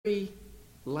very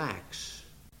lax,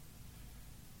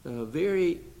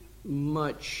 very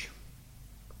much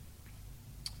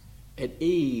at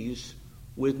ease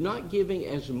with not giving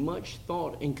as much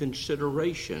thought and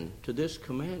consideration to this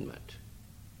commandment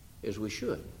as we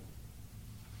should.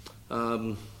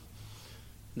 The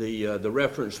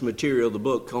reference material, the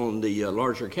book on the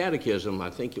larger catechism, I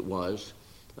think it was,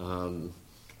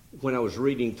 when I was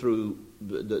reading through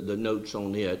the notes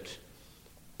on it,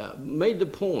 made the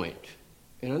point,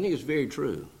 and I think it's very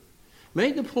true,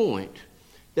 made the point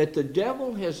that the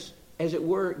devil has, as it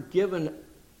were, given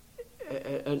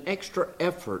an extra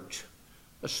effort,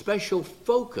 a special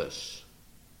focus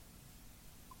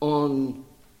on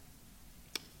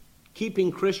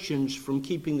keeping Christians from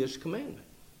keeping this commandment.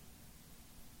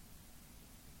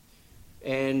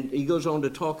 And he goes on to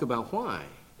talk about why,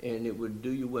 and it would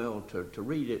do you well to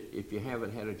read it if you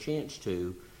haven't had a chance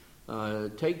to.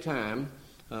 Take time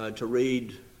to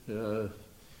read, I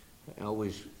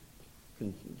always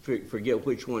forget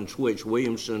which one's which,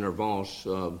 Williamson or Voss.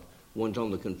 One's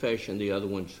on the Confession, the other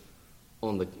one's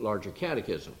on the larger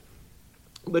catechism.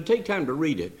 But take time to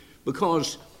read it,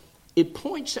 because it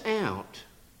points out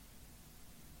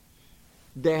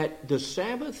that the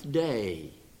Sabbath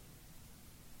day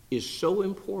is so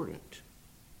important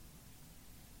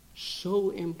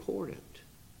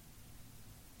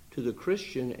to the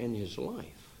Christian and his life,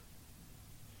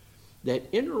 that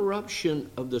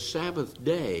interruption of the Sabbath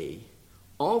day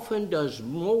often does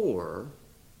more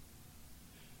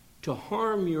to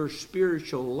harm your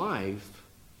spiritual life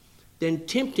than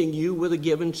tempting you with a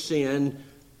given sin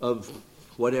of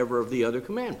whatever of the other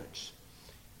commandments.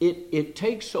 It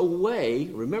takes away,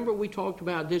 remember we talked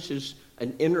about this is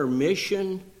an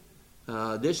intermission,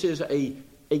 this is a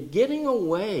getting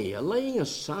away, a laying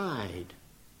aside,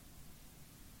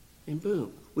 and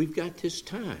boom, we've got this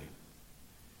time.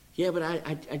 Yeah, but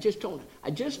I just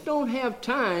don't have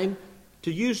time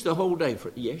to use the whole day for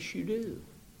it. Yes, you do.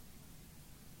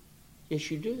 Yes,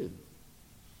 you do.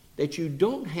 That you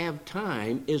don't have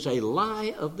time is a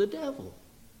lie of the devil.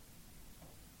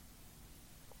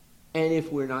 And if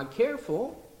we're not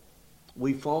careful,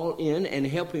 we fall in and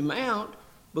help him out,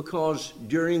 because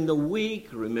during the week,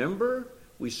 remember,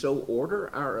 we so order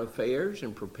our affairs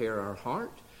and prepare our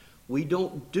heart. We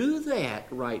don't do that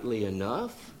rightly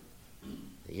enough.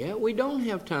 Yeah, we don't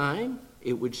have time,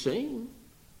 it would seem,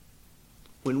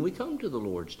 when we come to the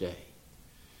Lord's Day.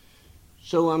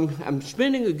 So I'm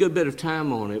spending a good bit of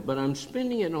time on it, but I'm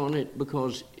spending it on it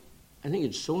because I think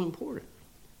it's so important.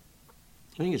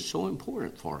 I think it's so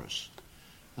important for us.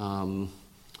 We'll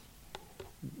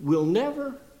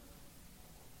never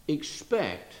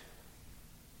expect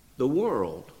the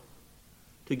world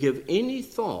to give any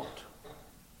thought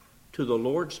to the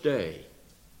Lord's Day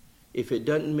if it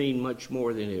doesn't mean much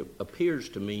more than it appears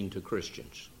to mean to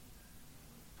Christians.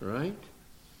 Right?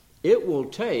 It will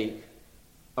take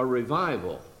a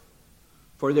revival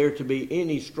for there to be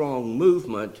any strong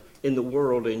movement in the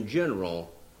world in general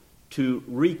to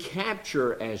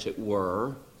recapture, as it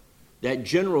were, that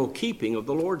general keeping of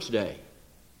the Lord's Day.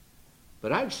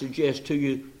 But I'd suggest to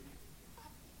you,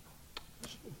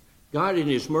 God in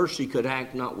His mercy could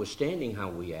act notwithstanding how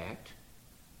we act.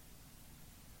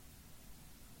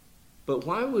 But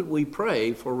why would we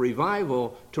pray for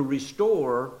revival to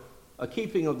restore a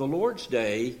keeping of the Lord's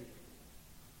Day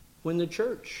when the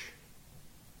church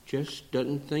just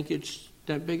doesn't think it's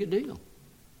that big a deal?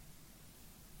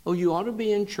 Oh, you ought to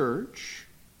be in church,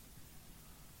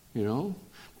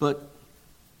 but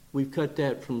we've cut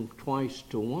that from twice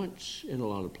to once in a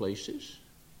lot of places.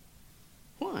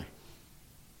 Why?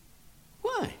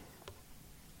 Why?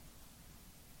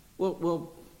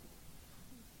 Well,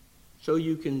 so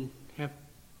you can have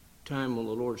time on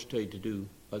the Lord's Day to do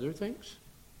other things?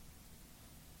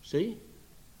 See?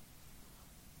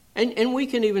 And we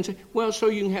can even say, well, so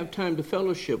you can have time to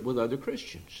fellowship with other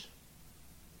Christians.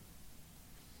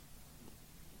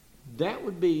 That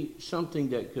would be something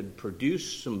that could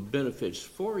produce some benefits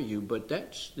for you, but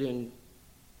that's then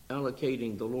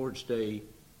allocating the Lord's Day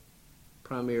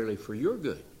primarily for your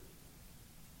good.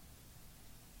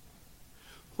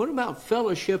 What about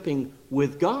fellowshipping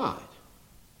with God?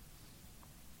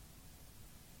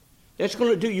 That's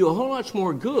going to do you a whole lot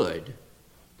more good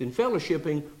than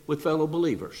fellowshipping with fellow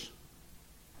believers.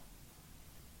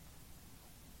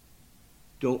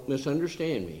 Don't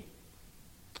misunderstand me.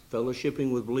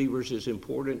 Fellowshipping with believers is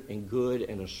important and good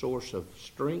and a source of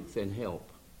strength and help.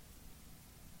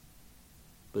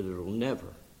 But it'll never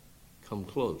come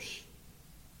close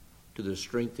to the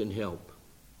strength and help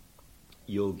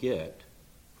you'll get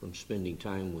from spending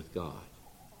time with God.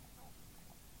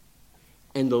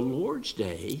 And the Lord's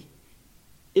Day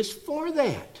is for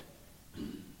that.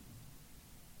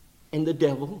 And the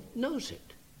devil knows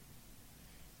it.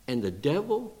 And the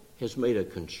devil has made a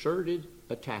concerted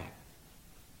attack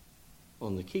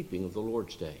on the keeping of the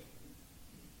Lord's Day.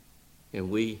 And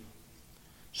we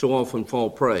so often fall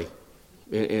prey.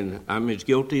 And I'm as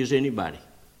guilty as anybody.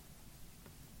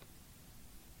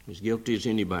 As guilty as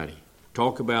anybody.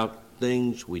 Talk about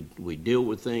things, we deal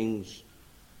with things,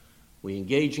 we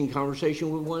engage in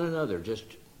conversation with one another. Just,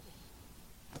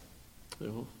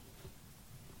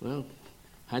 well,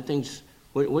 I think,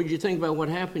 what did you think about what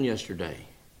happened yesterday?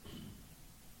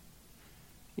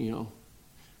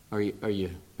 Are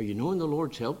you knowing the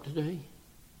Lord's help today?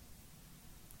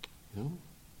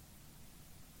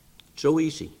 So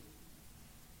easy.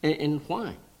 And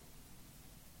why?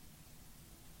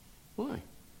 Why?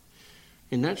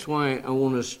 And that's why I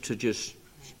want us to just,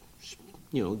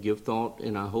 give thought,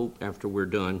 and I hope after we're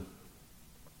done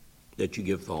that you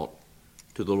give thought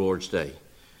to the Lord's Day.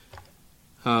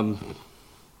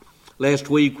 Last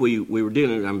week we were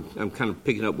dealing, I'm kind of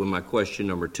picking up with my question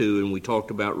number 2, and we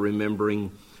talked about remembering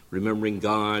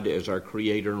God as our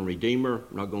Creator and Redeemer.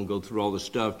 I'm not going to go through all the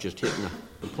stuff, just hitting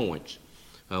the points.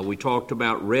 We talked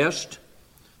about rest,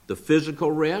 the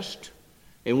physical rest,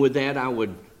 and with that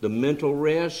the mental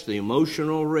rest, the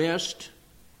emotional rest,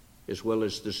 as well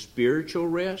as the spiritual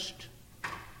rest,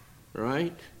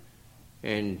 right?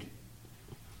 And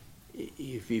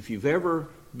if you've ever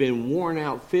been worn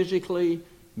out physically,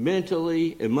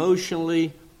 mentally,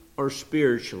 emotionally, or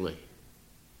spiritually,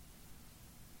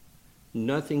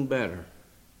 nothing better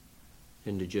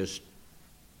than to just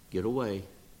get away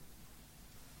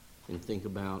and think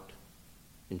about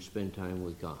and spend time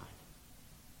with God.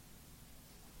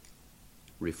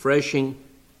 Refreshing,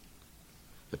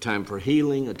 a time for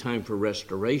healing, a time for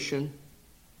restoration.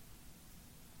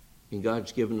 And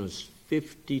God's given us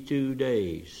 52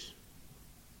 days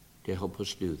to help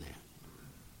us do that.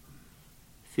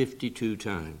 52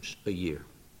 times a year.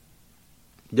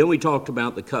 Then we talked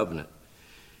about the covenant.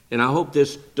 And I hope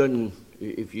this doesn't,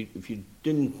 if you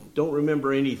don't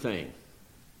remember anything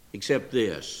except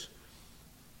this.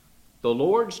 The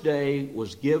Lord's Day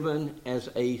was given as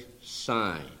a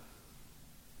sign.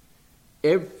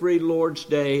 Every Lord's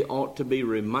Day ought to be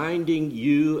reminding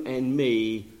you and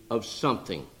me of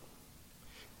something.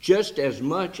 Just as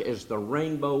much as the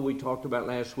rainbow we talked about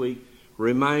last week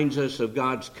reminds us of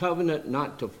God's covenant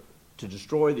not to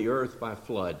destroy the earth by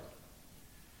flood.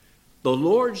 The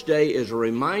Lord's Day is a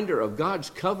reminder of God's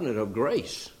covenant of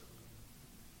grace.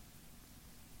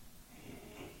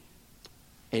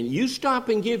 And you stop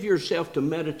and give yourself to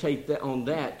meditate on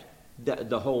that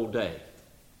the whole day.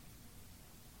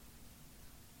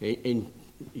 And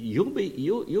you'll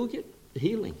get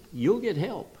healing. You'll get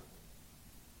help.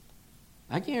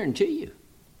 I guarantee you.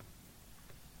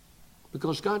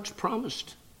 Because God's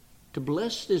promised to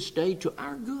bless this day to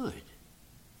our good.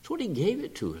 That's what He gave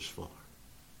it to us for.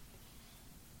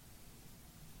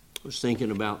 I was thinking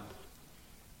about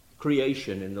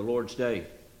creation in the Lord's Day.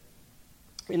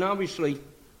 And obviously,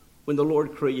 when the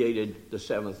Lord created the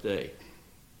seventh day,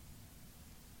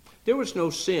 there was no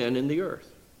sin in the earth.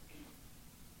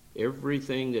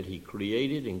 Everything that He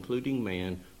created, including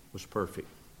man, was perfect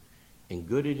and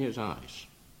good in His eyes.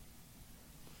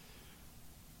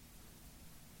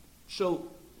 So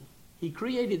He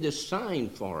created this sign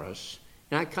for us,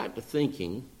 and I got to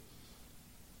thinking,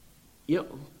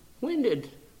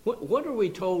 what are we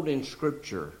told in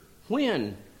Scripture?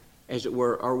 When, as it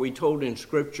were, are we told in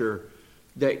Scripture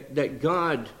that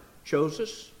God chose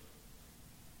us?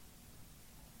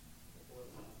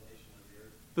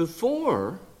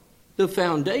 Before the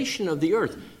foundation of the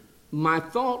earth. My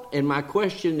thought and my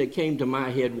question that came to my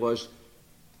head was,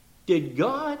 did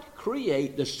God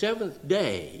create the seventh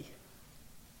day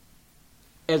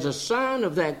as a sign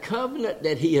of that covenant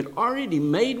that He had already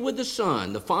made with the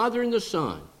Son, the Father and the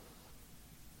Son?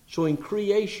 So in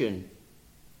creation,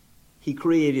 He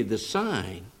created the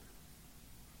sign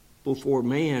before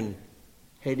man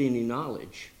had any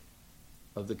knowledge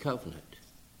of the covenant,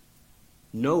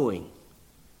 knowing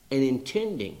and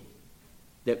intending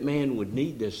that man would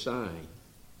need this sign,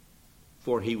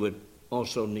 for he would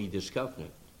also need this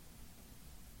covenant.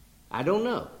 I don't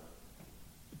know.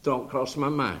 Thought crossed my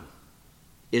mind.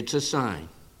 It's a sign.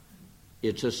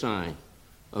 It's a sign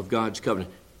of God's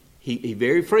covenant. He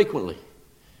very frequently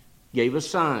gave a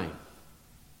sign.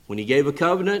 When He gave a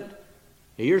covenant,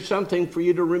 here's something for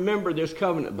you to remember this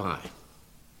covenant by.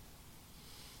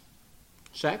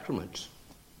 Sacraments.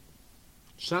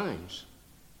 Signs.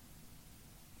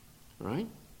 Right?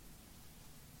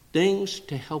 Things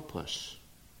to help us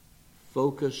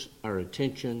focus our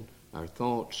attention, our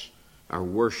thoughts, our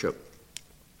worship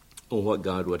on what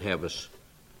God would have us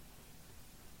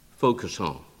focus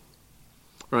on.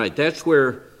 All right, that's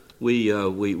where we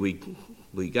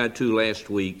got to last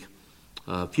week.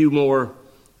 A few more,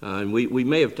 and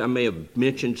I may have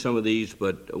mentioned some of these,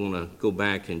 but I want to go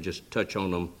back and just touch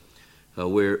on them.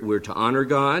 We're to honor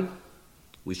God.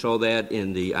 We saw that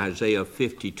in the Isaiah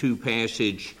 52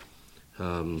 passage.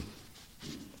 Isaiah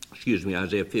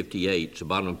 58. It's the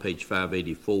bottom of page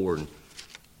 584 and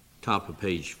top of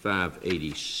page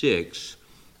 586.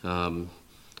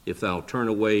 If thou turn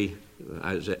away,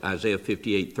 Isaiah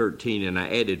 58:13, and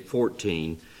I added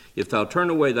 14. If thou turn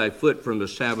away thy foot from the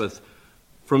Sabbath,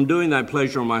 from doing thy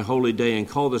pleasure on my holy day, and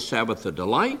call the Sabbath a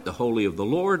delight, the holy of the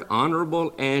Lord,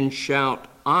 honorable, and shalt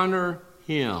honor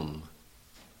him,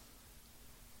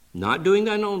 not doing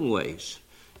thine own ways.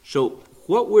 So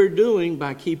what we're doing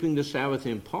by keeping the Sabbath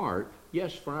in part,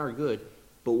 yes, for our good,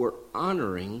 but we're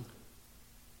honoring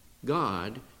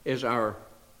God as our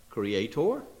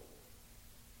Creator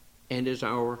and as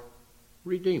our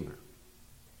Redeemer.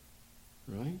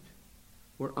 Right?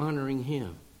 We're honoring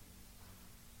him.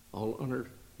 All honor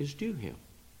is due him.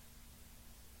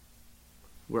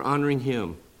 We're honoring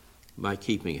him by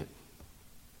keeping it.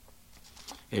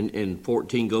 And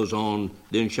 14 goes on,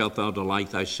 then shalt thou delight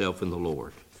thyself in the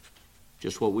Lord.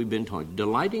 Just what we've been talking,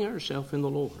 delighting ourselves in the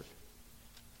Lord.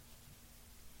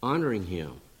 Honoring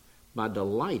him by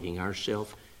delighting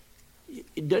ourselves.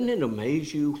 Doesn't it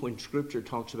amaze you when Scripture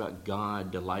talks about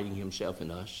God delighting himself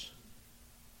in us?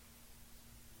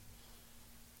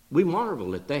 We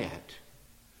marvel at that.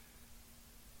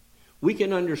 We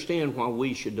can understand why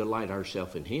we should delight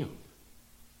ourselves in him.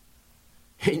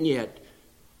 And yet,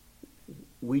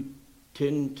 we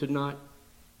tend to not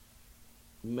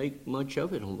make much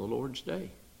of it on the Lord's day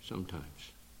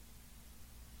sometimes.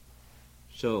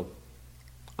 So,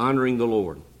 honoring the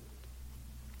Lord.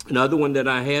 Another one that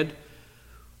I had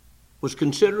was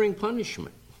considering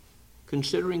punishment.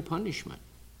 Considering punishment.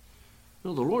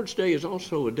 No, the Lord's day is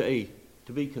also a day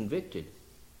to be convicted,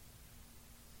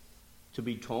 to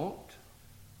be taught,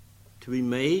 to be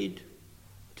made,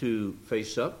 to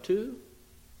face up to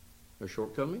our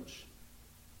shortcomings.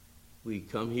 We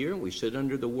come here and we sit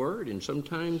under the Word, and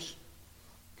sometimes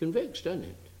convicts, doesn't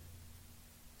it?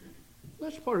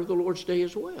 That's part of the Lord's day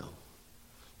as well.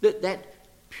 That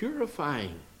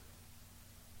purifying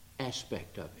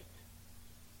aspect of it.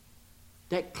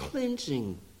 That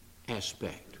cleansing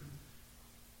aspect.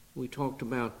 We talked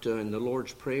about in the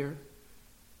Lord's Prayer,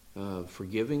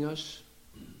 forgiving us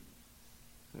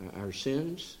our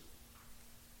sins.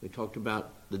 We talked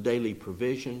about the daily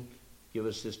provision. Give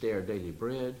us this day our daily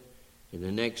bread. And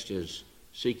the next is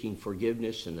seeking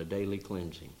forgiveness and a daily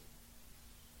cleansing.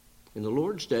 And the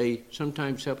Lord's Day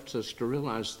sometimes helps us to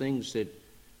realize things that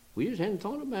we just hadn't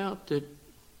thought about that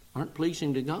aren't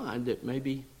pleasing to God that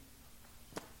maybe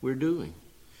we're doing.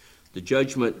 The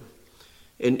judgment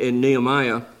in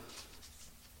Nehemiah,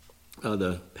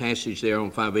 the passage there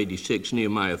on 586,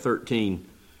 Nehemiah 13,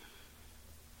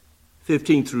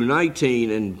 15 through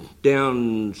 19, and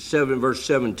down verse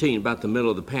 17, about the middle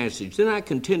of the passage. Then I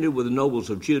contended with the nobles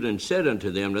of Judah and said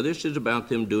unto them, now this is about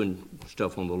them doing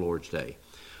stuff on the Lord's day.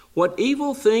 What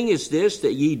evil thing is this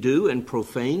that ye do and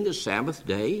profane the Sabbath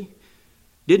day?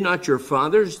 Did not your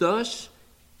fathers thus?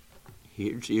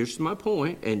 Here's my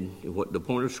point, and what the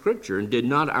point of Scripture. And did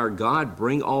not our God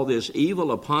bring all this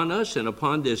evil upon us and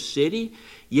upon this city?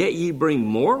 Yet ye bring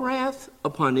more wrath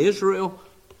upon Israel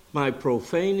by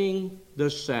profaning the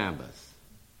Sabbath.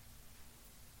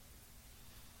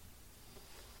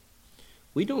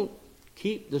 We don't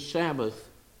keep the Sabbath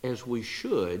as we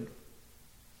should,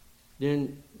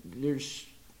 then there's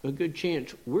a good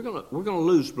chance we're going to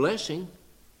lose blessing.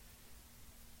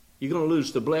 You're going to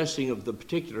lose the blessing of the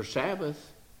particular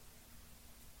Sabbath,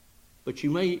 but you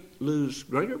may lose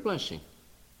greater blessing.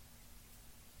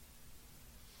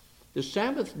 The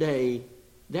Sabbath day,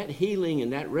 that healing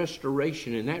and that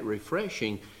restoration and that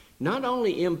refreshing not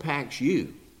only impacts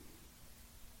you,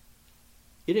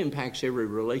 it impacts every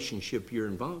relationship you're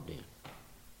involved in.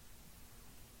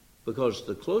 Because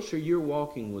the closer you're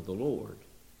walking with the Lord,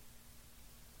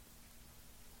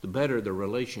 the better the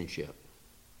relationship.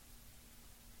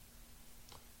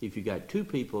 If you got two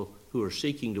people who are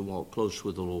seeking to walk close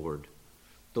with the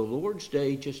Lord's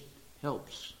day just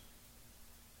helps.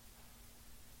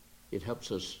 It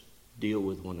helps us deal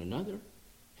with one another,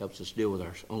 helps us deal with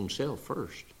our own self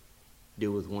first,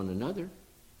 deal with one another,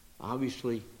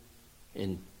 obviously,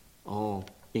 and all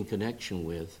in connection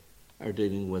with our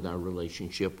dealing with our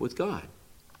relationship with God.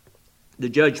 The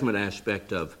judgment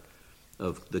aspect of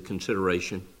the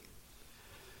consideration,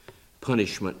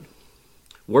 punishment,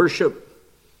 worship,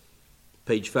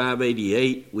 Page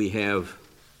 588, we have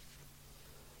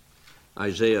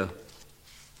Isaiah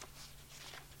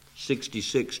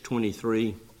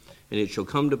 66:23. And it shall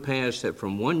come to pass that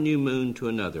from one new moon to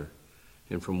another,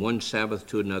 and from one Sabbath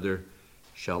to another,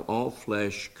 shall all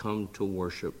flesh come to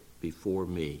worship before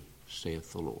me,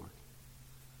 saith the Lord.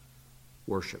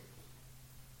 Worship.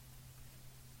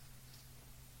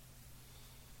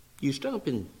 You stop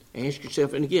and ask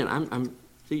yourself, and again,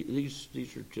 these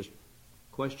are just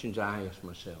questions I ask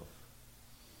myself.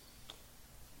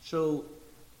 So,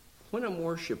 when I'm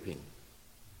worshiping,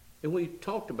 and we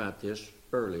talked about this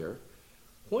earlier,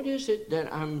 what is it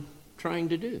that I'm trying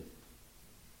to do?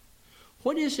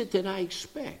 What is it that I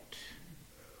expect?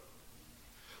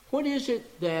 What is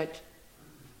it that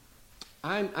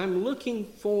I'm looking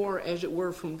for, as it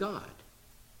were, from God?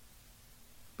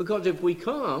 Because if we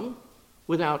come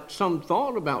without some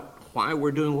thought about why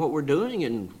we're doing what we're doing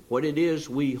and what it is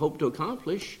we hope to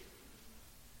accomplish,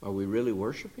 are we really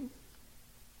worshiping?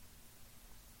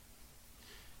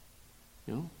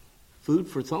 You know, food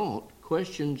for thought,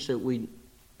 questions that we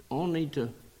all need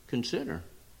to consider.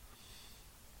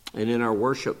 And in our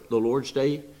worship, the Lord's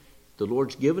Day, the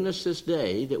Lord's given us this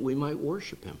day that we might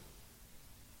worship Him.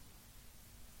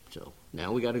 So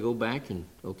now we got to go back and,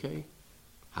 okay,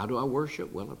 how do I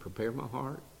worship? Well, I prepare my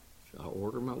heart. I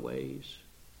order my ways.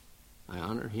 I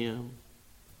honor Him,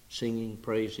 singing,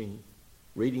 praising,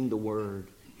 reading the Word,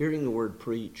 hearing the Word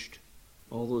preached,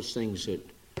 all those things that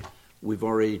we've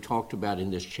already talked about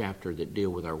in this chapter that deal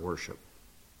with our worship.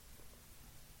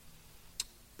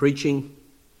 Preaching,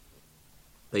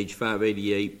 page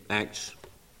 588, Acts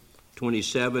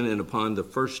 27, and upon the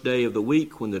first day of the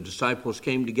week, when the disciples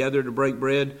came together to break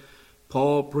bread,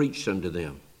 Paul preached unto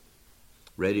them,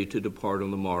 ready to depart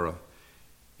on the morrow,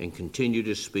 and continued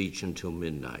his speech until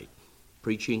midnight.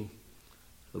 Preaching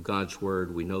of God's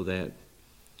Word, we know that.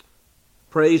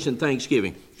 Praise and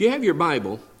thanksgiving. If you have your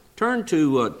Bible, turn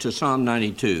to Psalm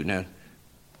 92. Now,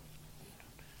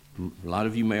 a lot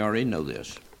of you may already know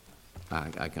this.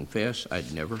 I confess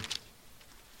I'd never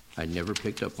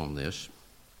picked up on this.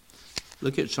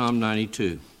 Look at Psalm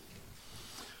 92.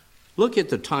 Look at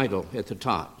the title at the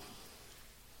top.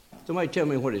 Somebody tell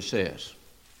me what it says.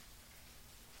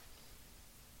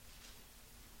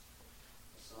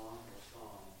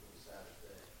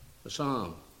 A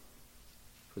psalm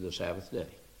for the Sabbath day.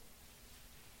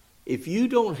 If you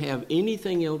don't have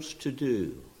anything else to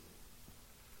do,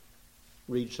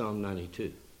 read Psalm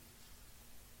 92.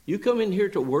 You come in here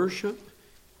to worship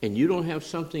and you don't have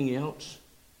something else,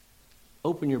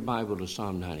 open your Bible to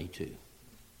Psalm 92.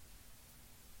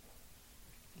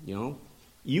 You know,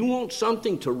 you want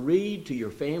something to read to your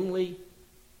family,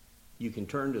 you can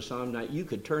turn to Psalm 92. You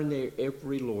could turn there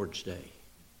every Lord's Day.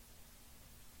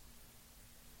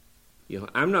 You know,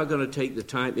 I'm not going to take the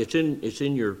time. It's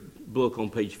in your book on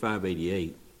page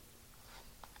 588.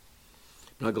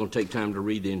 I'm not going to take time to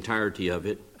read the entirety of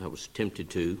it. I was tempted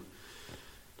to.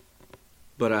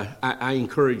 But I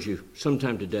encourage you,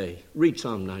 sometime today, read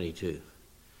Psalm 92.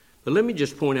 But let me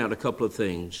just point out a couple of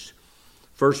things.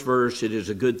 First verse, it is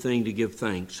a good thing to give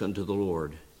thanks unto the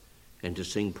Lord and to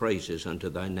sing praises unto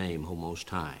thy name, O Most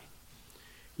High.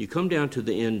 You come down to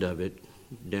the end of it,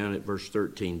 down at verse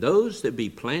 13. Those that be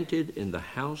planted in the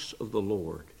house of the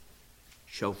Lord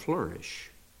shall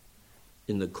flourish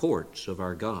in the courts of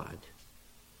our God.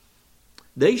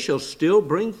 They shall still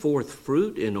bring forth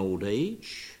fruit in old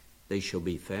age. They shall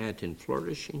be fat and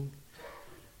flourishing,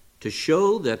 to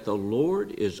show that the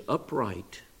Lord is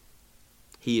upright.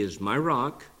 He is my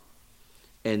rock,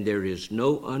 and there is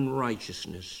no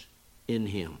unrighteousness in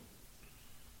him.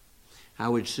 I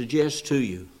would suggest to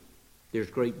you, there's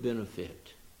great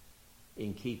benefit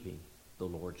in keeping the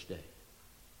Lord's Day.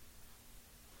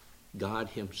 God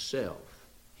Himself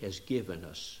has given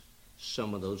us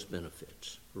some of those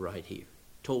benefits right here.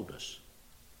 Told us.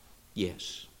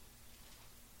 Yes.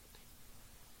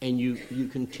 And you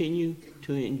continue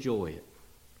to enjoy it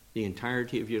the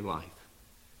entirety of your life.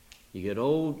 You get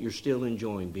old, you're still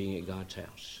enjoying being at God's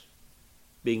house,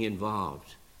 being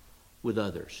involved with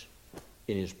others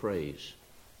in His praise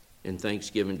and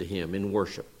thanksgiving to Him, in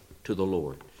worship to the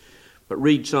Lord. But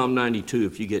read Psalm 92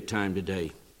 if you get time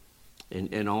today,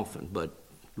 and often. But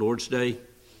Lord's Day,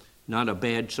 not a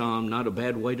bad psalm, not a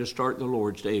bad way to start the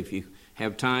Lord's Day. If you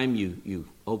have time, you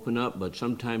open up, but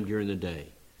sometime during the day.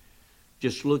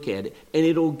 Just look at it, and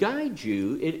it'll guide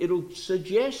you. It'll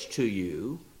suggest to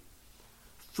you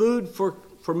food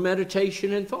for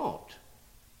meditation and thought.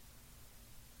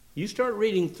 You start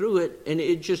reading through it, and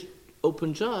it just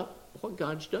opens up what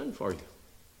God's done for you.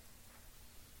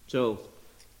 So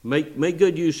make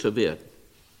good use of it.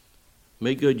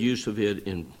 Make good use of it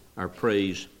in our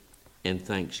praise and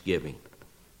thanksgiving.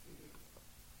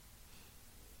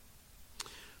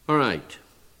 All right.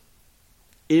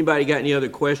 Anybody got any other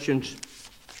questions?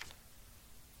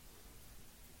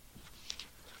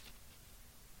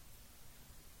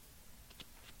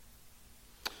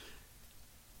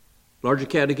 Larger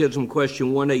Catechism,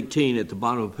 question 118 at the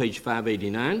bottom of page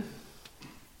 589.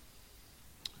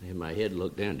 I had my head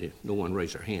looked down. No one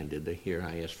raised their hand, did they? Here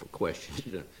I asked for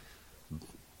questions.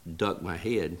 Duck my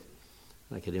head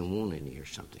like I didn't want any or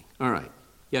something. All right.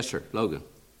 Yes, sir. Logan.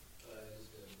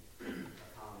 Just a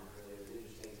comment really. It was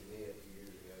interesting to me a few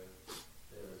years ago.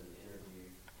 There was an interview,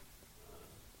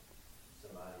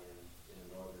 somebody in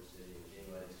a northern city, and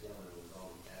anyway, this gentleman was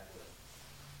Roman Catholic,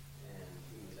 and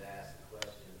he was asked the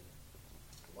question,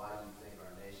 why do you think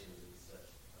our nation's in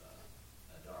such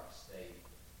a dark state,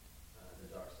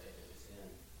 the dark state that it's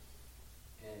in?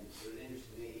 And it was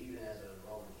interesting to me, even as a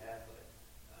Roman Catholic,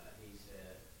 he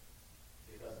said,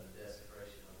 because of the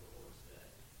desecration of the Lord's Day.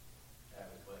 That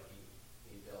was what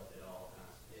he felt it all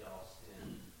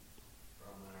stemmed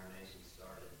from when our nation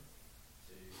started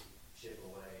to chip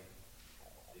away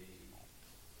the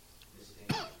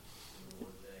distinction in the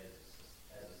Lord's Day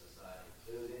as a society.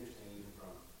 So it was interesting, even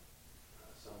from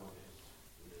someone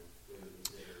who's, we would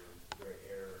consider a great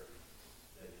error,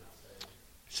 maybe not say.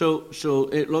 So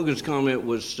Logan's comment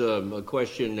was a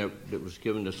question that was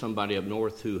given to somebody up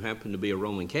north who happened to be a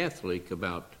Roman Catholic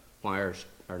about why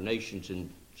our nation's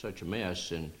in such a mess,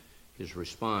 and his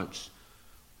response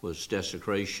was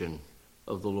desecration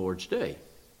of the Lord's Day.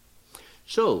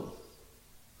 So,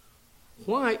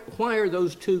 why are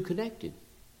those two connected?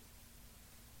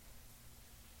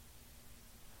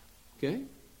 Okay?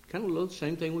 Kind of the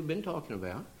same thing we've been talking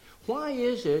about. Why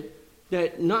is it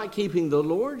that not keeping the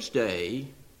Lord's Day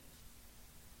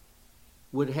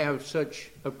would have such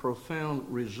a profound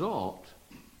result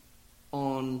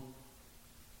on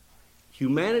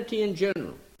humanity in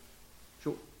general?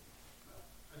 Sure.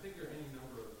 I think there are any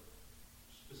number of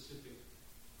specific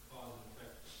cause and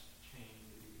effect chains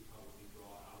that you could probably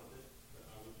draw out of it, but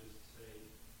I would just say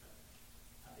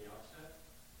at the outset,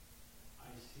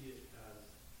 I see it as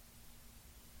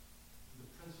the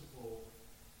principle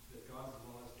that God's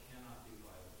laws cannot be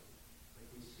violated. Like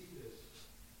we see this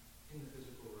in the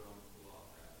physical realm of the law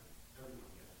of gravity.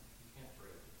 Everyone gets it. You can't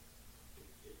break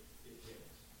it. It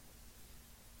hits.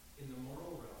 In the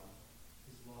moral realm,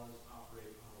 his laws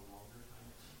operate on a longer time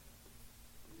frame.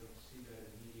 We don't see that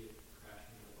immediate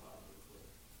crashing at the bottom of the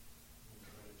cliff when you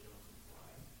try to jump and fly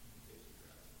in the face of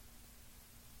gravity.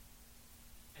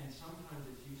 And sometimes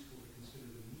it's useful to consider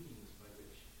the means by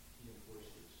which he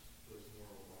enforces those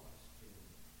moral laws in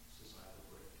societal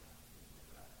breakdown, things like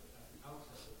that. But at the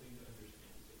outset, the thing to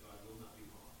understand is that God will not be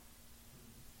wrong.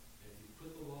 And if you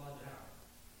put the law down,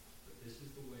 that this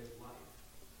is the way of life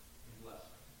and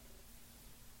blessing,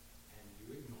 and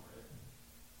you ignore it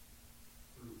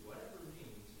through whatever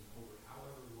means and over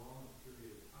however long a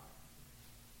period of time,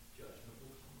 judgment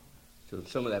will come on that. So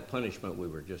some of that punishment we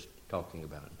were just talking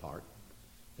about in part.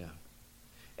 Yeah.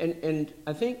 And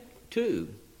I think,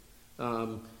 too,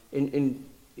 along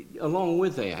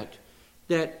with that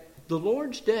the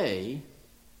Lord's Day,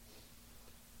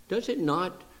 does it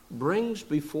not, brings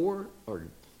before, or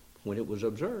when it was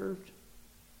observed,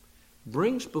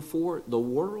 brings before the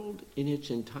world in its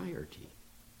entirety,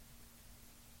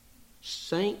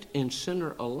 saint and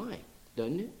sinner alike,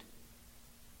 doesn't it?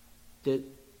 That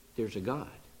there's a God.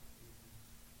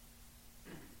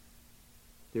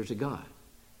 There's a God.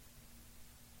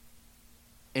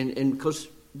 And because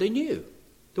they knew,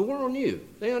 the world knew,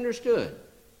 they understood.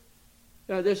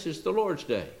 Now this is the Lord's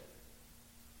Day.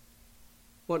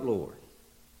 What Lord?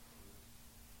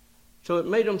 So it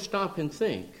made them stop and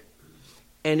think.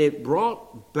 And it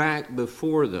brought back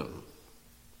before them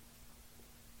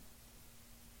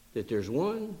that there's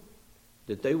one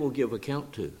that they will give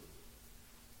account to.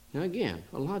 Now again,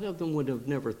 a lot of them would have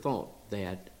never thought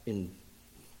that in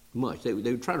much. They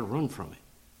would try to run from it.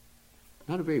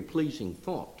 Not a very pleasing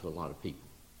thought to a lot of people.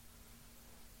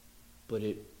 But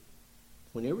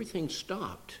when everything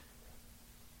stopped,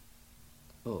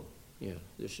 oh, yeah,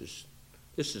 this is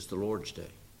the Lord's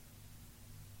Day.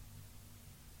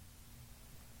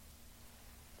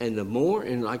 And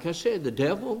and like I said, the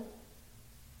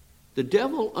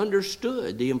devil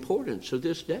understood the importance of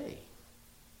this day.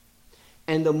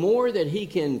 And the more that he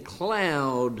can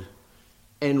cloud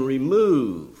and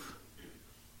remove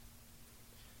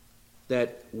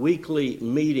that weekly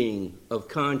meeting of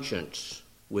conscience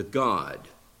with God,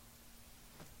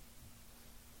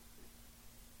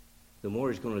 the more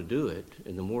he's going to do it,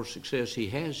 and the more success he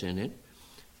has in it,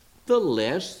 the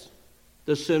less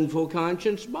The sinful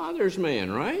conscience bothers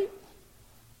man, right?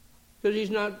 Because he's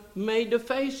not made to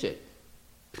face it.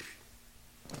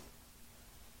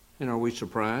 And are we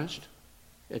surprised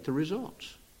at the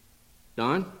results?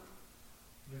 Don?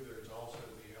 There's also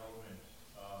the element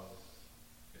of,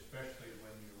 especially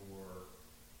when you're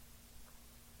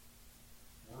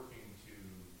working to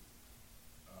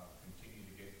continue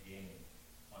to get gain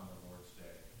on the Lord's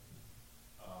Day,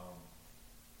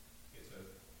 it's a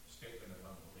statement of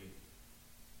unbelief,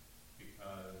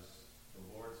 because the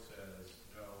Lord says,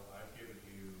 no, I've given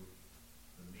you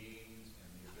the means and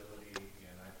the ability,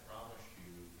 and I promise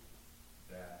you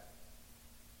that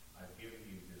I've given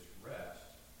you this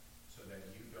rest so that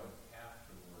you don't have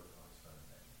to work on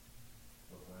Sunday.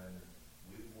 But when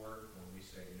we work, when we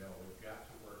say, no, we've got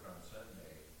to work on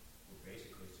Sunday, we're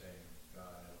basically saying, God,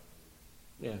 I don't believe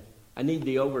you. Yeah. I need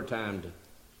the overtime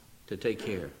to take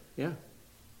care. Yeah.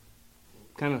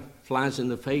 Kind of flies in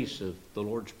the face of the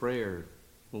Lord's Prayer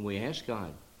when we ask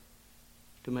God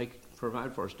to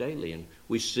provide for us daily. And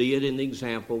we see it in the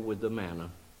example with the manna.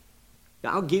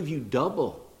 I'll give you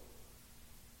double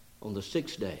on the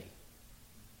 6th day.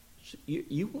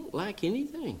 You won't lack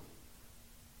anything.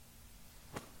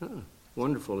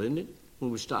 Wonderful, isn't it?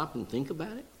 When we stop and think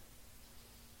about it.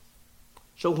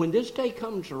 So when this day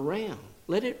comes around,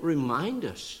 let it remind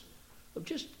us of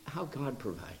just how God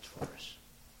provides for us.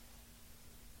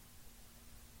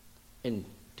 And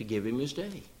to give him his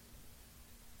day.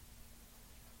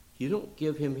 You don't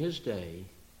give him his day,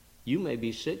 you may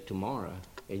be sick tomorrow,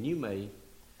 and you may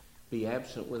be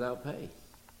absent without pay.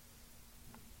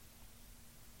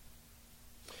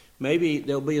 Maybe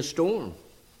there'll be a storm,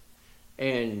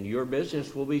 and your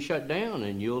business will be shut down,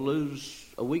 and you'll lose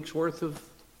a week's worth of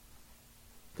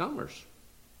commerce.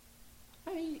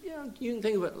 Hey, you can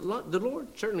think of it. The Lord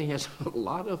certainly has a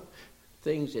lot of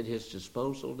things at his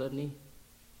disposal, doesn't he?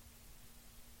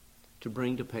 To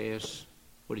bring to pass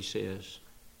what he says.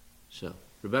 So,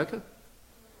 Rebecca?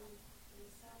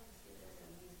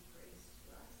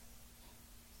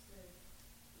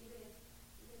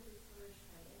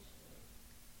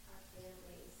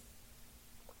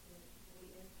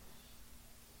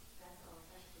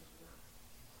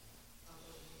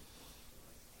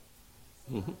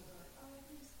 Mm-hmm.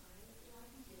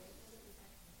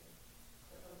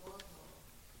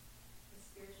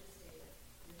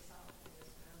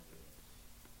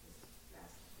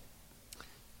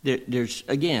 There's,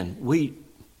 again,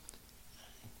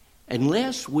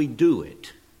 unless we do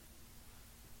it,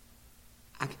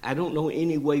 I don't know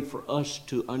any way for us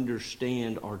to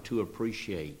understand or to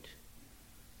appreciate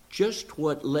just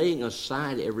what laying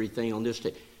aside everything on this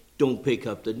day. Don't pick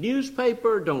up the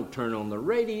newspaper, don't turn on the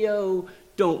radio,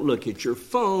 don't look at your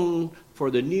phone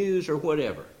for the news or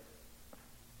whatever.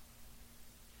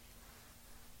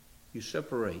 You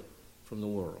separate from the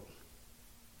world.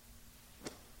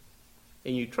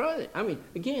 And you try it. I mean,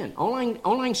 again, all I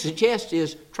can suggest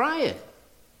is try it.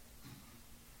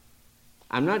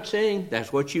 I'm not saying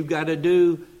that's what you've got to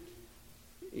do,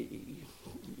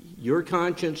 your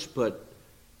conscience, but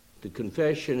the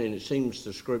confession, and it seems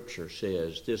the Scripture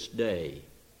says, this day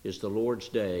is the Lord's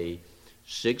day.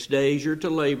 6 days you're to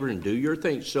labor and do your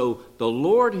thing. So the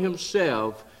Lord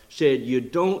himself said you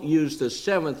don't use the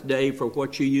 7th day for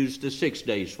what you use the 6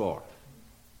 days for.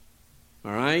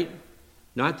 All right?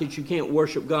 Not that you can't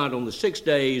worship God on the 6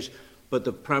 days, but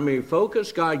the primary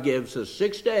focus, God gives us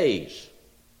 6 days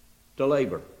to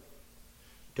labor,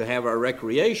 to have our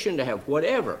recreation, to have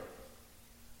whatever.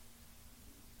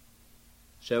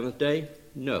 7th day?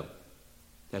 No.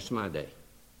 That's my day.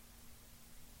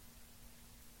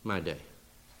 My day.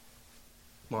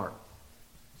 Mark.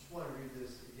 I just want to read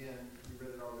this again. You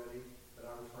read it already,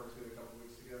 but I referred to it a couple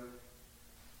weeks ago.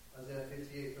 Isaiah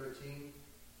 58:13.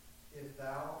 If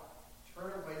thou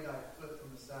turn away thy foot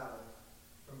from the Sabbath,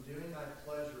 from doing thy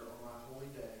pleasure on my holy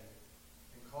day,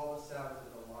 and call the Sabbath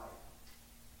a delight,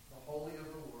 the holy of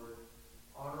the Lord,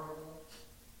 honorable,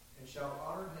 and shalt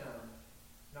honor him,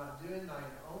 not doing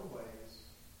thine own ways,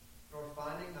 nor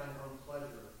finding thine own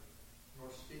pleasure,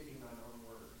 nor speaking thine own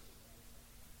words.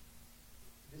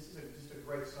 This is just a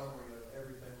great summary of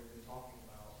everything we've been talking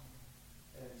about.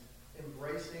 And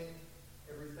embracing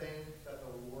everything that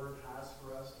the Lord has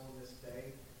for us on this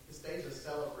day. This day is a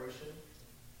celebration.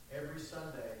 Every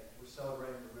Sunday, we're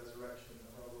celebrating the resurrection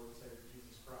of our Lord and Savior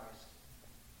Jesus Christ.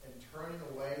 And turning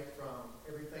away from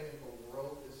everything in the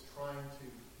world is trying to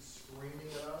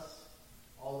screaming at us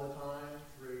all the time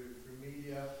through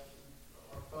media,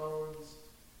 our phones,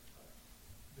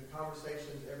 the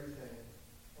conversations, everything.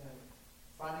 And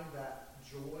finding that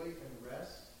joy and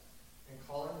rest and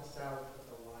calling the Sabbath a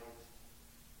delight,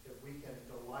 that we can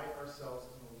delight ourselves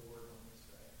in the Lord on this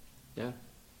Yeah. I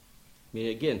mean,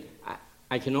 again,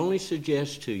 I can only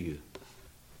suggest to you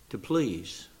to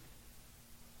please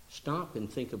stop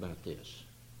and think about this.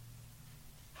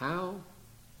 How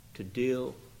to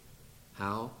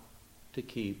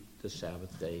keep the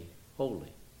Sabbath day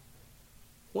holy.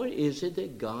 What is it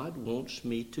that God wants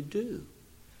me to do?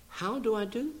 How do I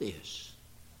do this?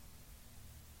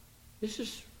 This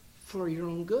is for your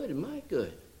own good and my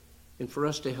good, and for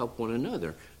us to help one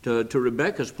another. To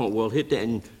Rebecca's point, we'll hit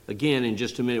that again in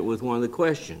just a minute with one of the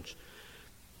questions.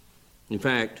 In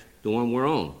fact, the one we're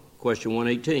on, question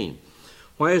 118.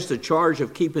 Why is the charge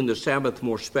of keeping the Sabbath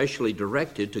more specially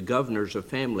directed to governors of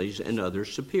families and other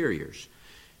superiors?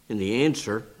 And the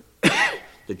answer,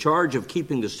 the charge of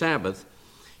keeping the Sabbath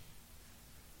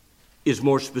is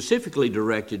more specifically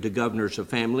directed to governors of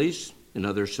families and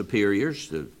other superiors,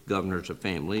 the governors of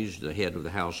families, the head of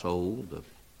the household, the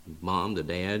mom, the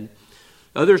dad,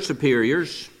 other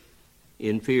superiors,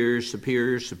 inferior,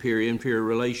 superior, inferior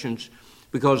relations,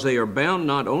 because they are bound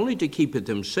not only to keep it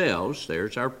themselves,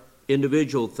 there's our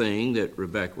individual thing that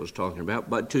Rebecca was talking about,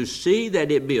 but to see that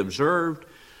it be observed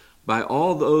by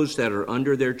all those that are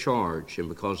under their charge, and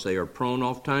because they are prone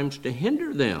oftentimes to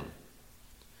hinder them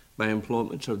by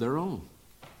employments of their own.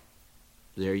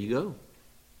 There you go.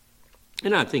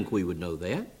 And I think we would know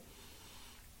that.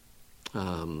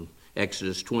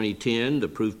 Exodus 20:10, the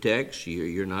proof text,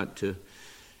 you're not to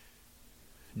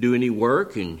do any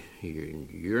work, and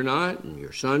you're not, and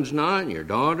your son's not, and your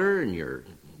daughter, and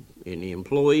any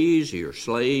employees, your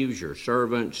slaves, your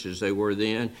servants, as they were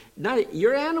then.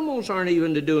 Your animals aren't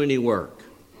even to do any work.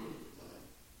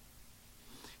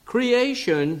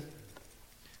 Creation,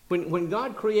 when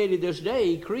God created this day,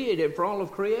 He created it for all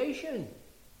of creation.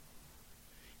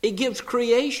 It gives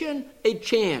creation a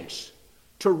chance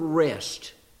to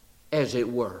rest, as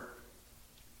it were.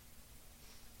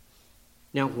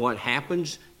 Now, what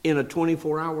happens in a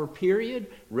 24-hour period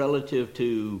relative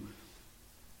to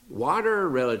water,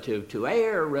 relative to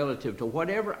air, relative to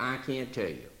whatever, I can't tell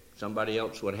you. Somebody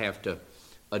else would have to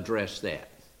address that.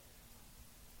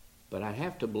 But I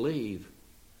have to believe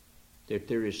that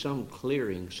there is some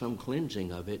clearing, some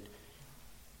cleansing of it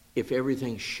if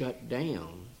everything's shut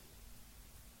down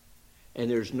and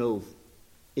there's no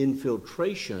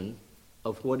infiltration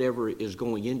of whatever is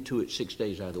going into it 6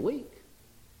 days out of the week.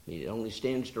 I mean, it only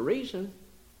stands to reason.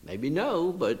 Maybe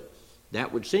no, but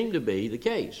that would seem to be the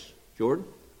case. Jordan?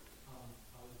 I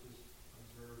would just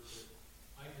observe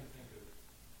that I can think of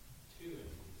two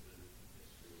instances in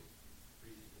history,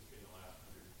 recently in the last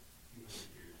few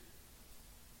hundred years,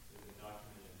 that have been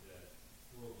documented that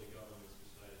worldly governments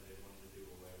decided they wanted to do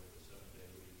away with the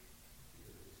 7-day week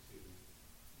because it was too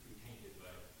tainted by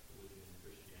religion and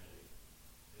Christianity.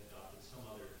 They adopted some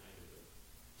other kind of a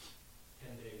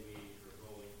 10-day week or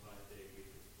rolling 5-day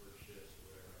week with work shifts or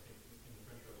whatever. I think in the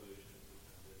French Revolution it was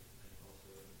attempted, and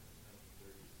also in the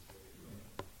 1930s and Soviet Union.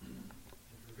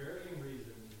 And for varying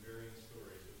reasons and varying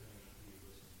stories, depending on who you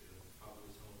listen to,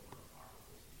 probably some of them are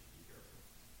apocryphal, so you should be careful.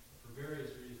 But for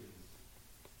various reasons,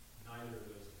 neither of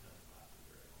those attempts lasted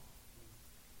very long.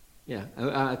 Yeah,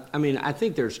 I mean, I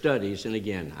think there are studies, and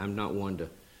again, I'm not one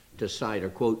to cite or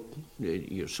quote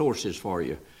your sources for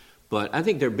you, but I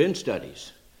think there have been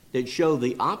studies that show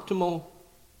the optimal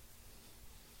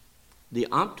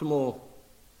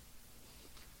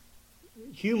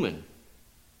human,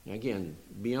 again,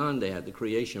 beyond that, the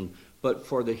creation, but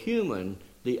for the human,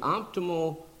 the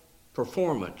optimal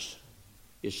performance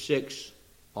is 6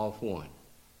 off 1.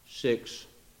 6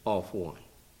 off 1.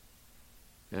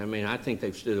 I mean, I think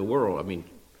they've studied the world. I mean,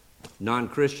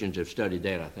 non-Christians have studied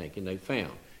that, I think, and they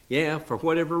found, yeah, for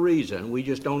whatever reason, we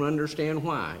just don't understand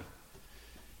why.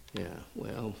 Yeah,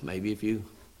 well, maybe if you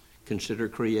consider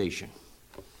creation.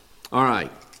 All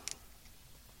right.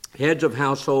 Heads of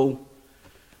household.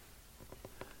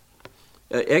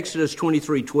 Exodus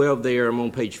 23:12 there, I'm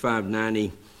on page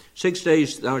 590. 6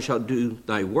 days thou shalt do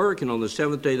thy work, and on the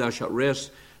 7th day thou shalt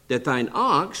rest, that thine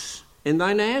ox and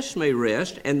thine ass may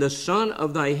rest, and the son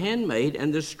of thy handmaid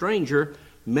and the stranger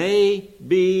may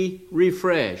be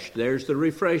refreshed. There's the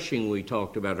refreshing we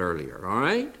talked about earlier, all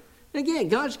right? Again,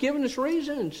 God's given us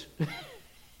reasons.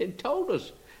 He told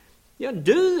us,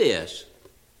 do this.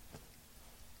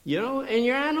 And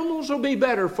your animals will be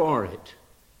better for it.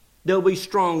 They'll be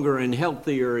stronger and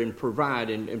healthier and provide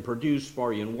and produce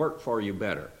for you and work for you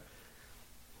better.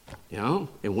 And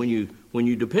when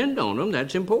you depend on them,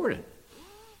 that's important.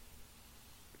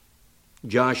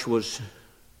 Joshua's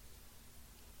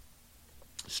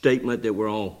statement that we're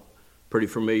all pretty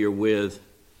familiar with.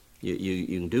 You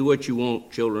can do what you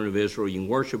want, children of Israel. You can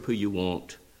worship who you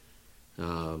want.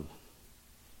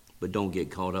 but don't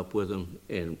get caught up with them.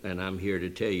 And I'm here to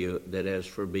tell you that as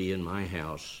for me and my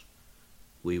house,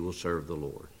 we will serve the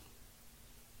Lord.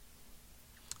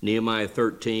 Nehemiah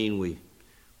 13,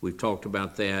 we've talked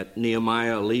about that.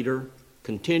 Nehemiah, a leader,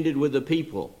 contended with the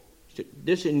people.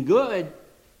 This isn't good.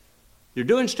 They're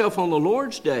doing stuff on the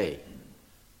Lord's day.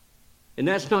 And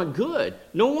that's not good.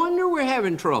 No wonder we're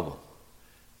having trouble.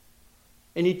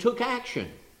 And he took action.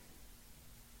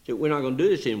 He said, we're not going to do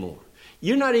this anymore.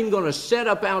 You're not even going to set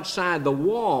up outside the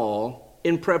wall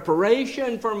in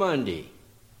preparation for Monday.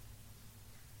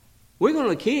 We're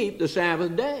going to keep the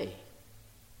Sabbath day.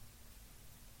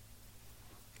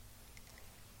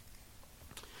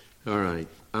 All right,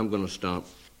 I'm going to stop.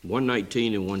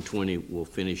 119 and 120, we'll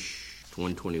finish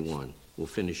 121. We'll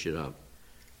finish it up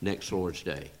next Lord's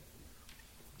Day.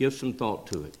 Give some thought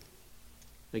to it.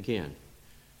 Again,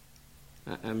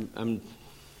 I'm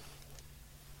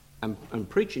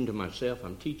preaching to myself.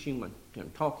 I'm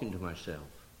talking to myself.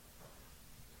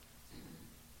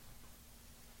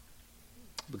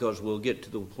 Because we'll get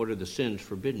to what are the sins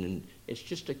forbidden, and it's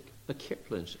just a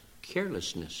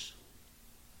carelessness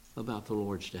about the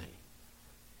Lord's Day.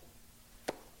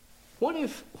 What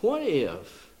if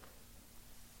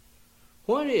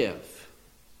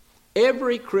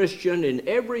every Christian in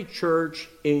every church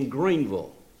in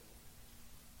Greenville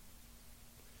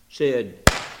said,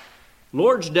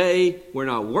 Lord's Day, we're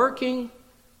not working,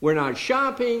 we're not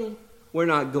shopping, we're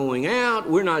not going out,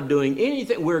 we're not doing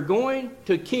anything, we're going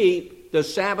to keep the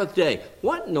Sabbath day.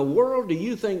 What in the world do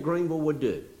you think Greenville would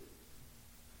do?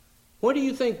 What do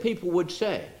you think people would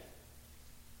say?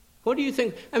 What do you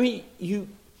think? I mean,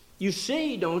 you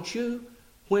see, don't you,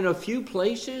 when a few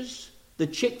places, the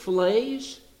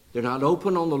Chick-fil-A's, they're not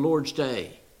open on the Lord's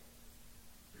Day.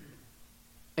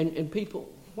 And people,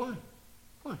 why?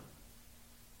 Why?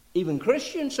 Even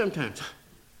Christians sometimes.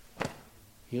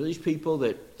 You know, these people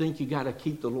that think you got to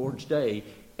keep the Lord's Day,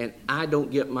 and I don't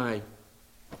get my,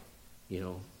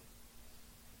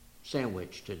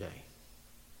 sandwich today.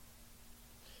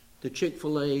 The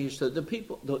Chick-fil-A's, the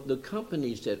people, the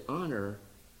companies that honor,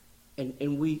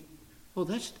 and we,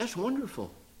 that's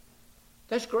wonderful.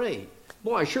 That's great.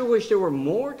 Boy, I sure wish there were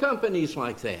more companies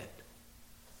like that.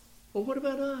 Well, what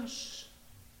about us?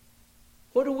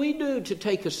 What do we do to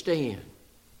take a stand?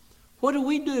 What do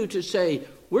we do to say,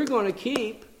 we're going to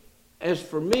keep, as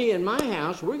for me and my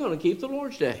house, we're going to keep the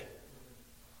Lord's Day?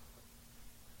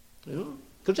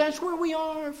 Because that's where we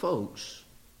are, folks.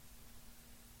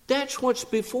 That's what's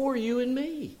before you and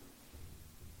me.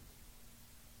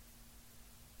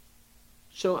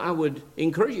 So I would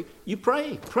encourage you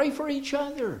pray for each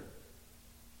other,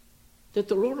 that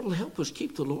the Lord will help us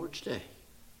keep the Lord's Day.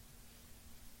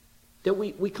 That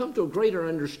we come to a greater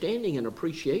understanding and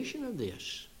appreciation of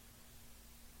this,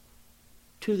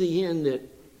 to the end that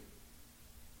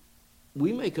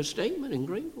we make a statement in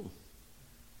Greenville.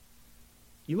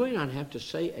 You may not have to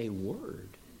say a word.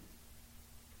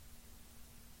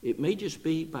 It may just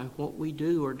be by what we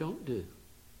do or don't do.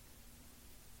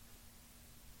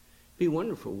 Be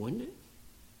wonderful, wouldn't it?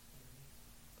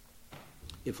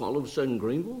 If all of a sudden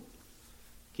Greenville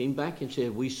came back and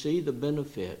said, we see the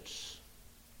benefits.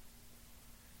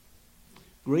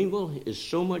 Greenville is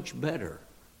so much better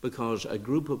because a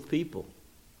group of people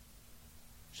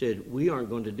said, we aren't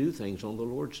going to do things on the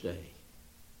Lord's Day.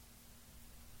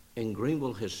 And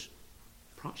Greenville has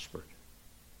prospered.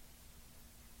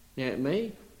 Now, it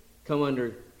may come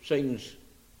under Satan's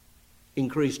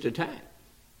increased attack.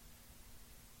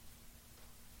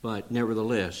 But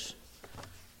nevertheless,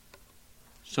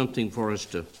 something for us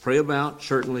to pray about,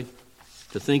 certainly,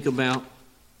 to think about,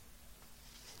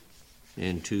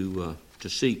 and to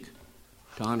seek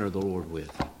to honor the Lord with.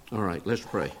 All right, let's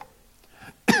pray.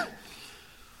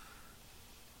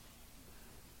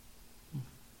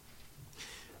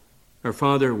 Our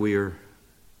Father, we are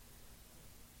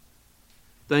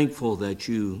thankful that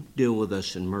you deal with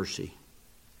us in mercy.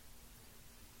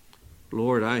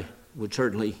 Lord, I would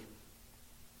certainly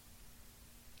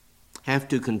have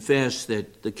to confess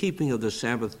that the keeping of the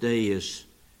Sabbath day is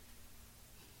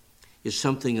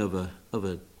something of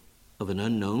an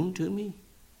unknown to me.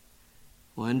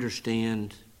 Well, I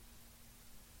understand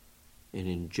and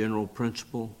in general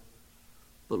principle,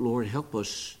 but Lord, help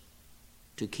us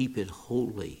to keep it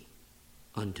holy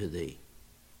unto thee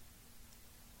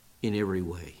in every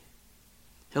way.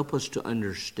 Help us to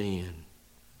understand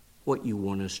what you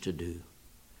want us to do.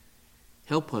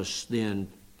 Help us then,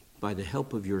 by the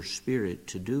help of your Spirit,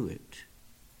 to do it.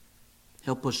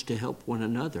 Help us to help one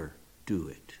another do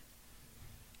it.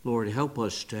 Lord, help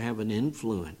us to have an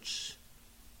influence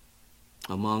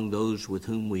among those with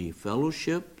whom we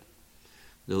fellowship,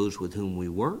 those with whom we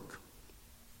work,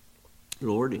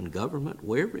 Lord, in government,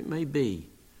 wherever it may be,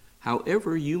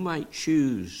 however you might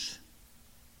choose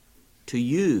to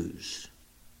use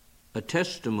a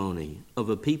testimony of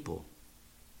a people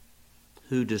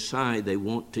who decide they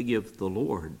want to give the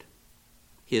Lord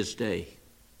his day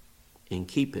and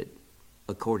keep it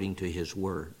according to his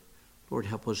word. Lord,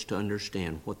 help us to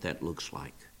understand what that looks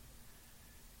like.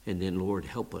 And then, Lord,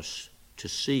 help us to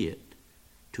see it,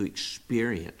 to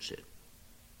experience it.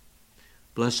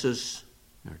 Bless us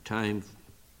in our time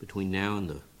between now and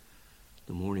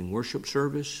the morning worship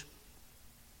service,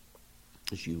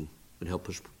 as you would help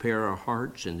us prepare our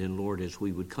hearts, and then, Lord, as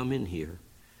we would come in here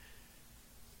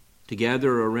to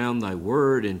gather around thy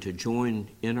word and to join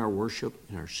in our worship,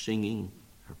 in our singing,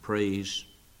 our praise,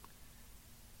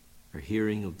 our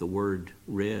hearing of the word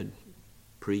read,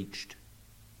 preached.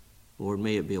 Lord,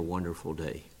 may it be a wonderful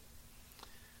day.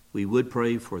 We would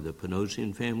pray for the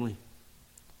Panosian family.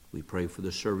 We pray for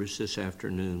the service this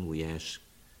afternoon. We ask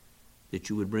that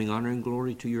you would bring honor and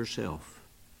glory to yourself,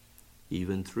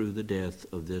 even through the death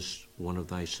of this one of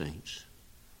thy saints.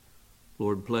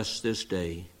 Lord, bless this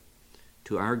day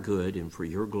to our good and for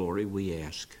your glory we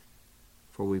ask,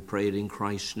 for we pray it in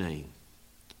Christ's name.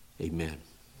 Amen.